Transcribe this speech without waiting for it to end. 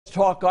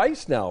Talk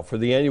ice now for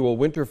the annual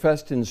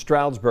Winterfest in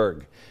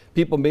Stroudsburg.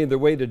 People made their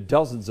way to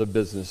dozens of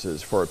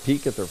businesses for a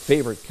peek at their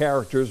favorite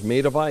characters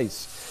made of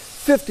ice.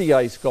 50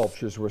 ice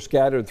sculptures were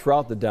scattered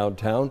throughout the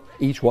downtown,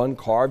 each one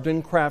carved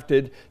and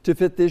crafted to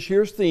fit this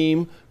year's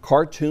theme,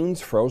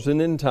 cartoons frozen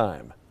in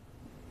time.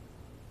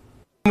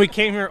 We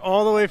came here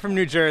all the way from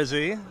New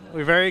Jersey.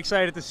 We're very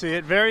excited to see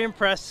it. Very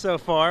impressed so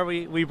far.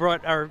 We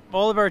brought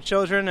all of our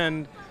children,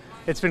 and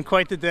it's been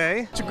quite the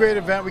day. It's a great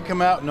event. We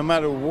come out no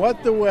matter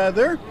what the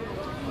weather.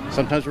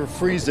 Sometimes we're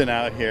freezing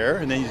out here,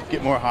 and then you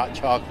get more hot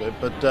chocolate.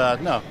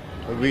 But no,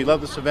 we love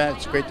this event.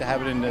 It's great to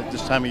have it in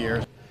this time of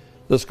year.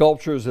 The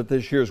sculptures at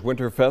this year's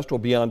Winterfest will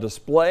be on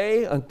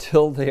display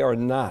until they are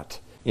not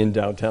in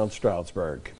downtown Stroudsburg.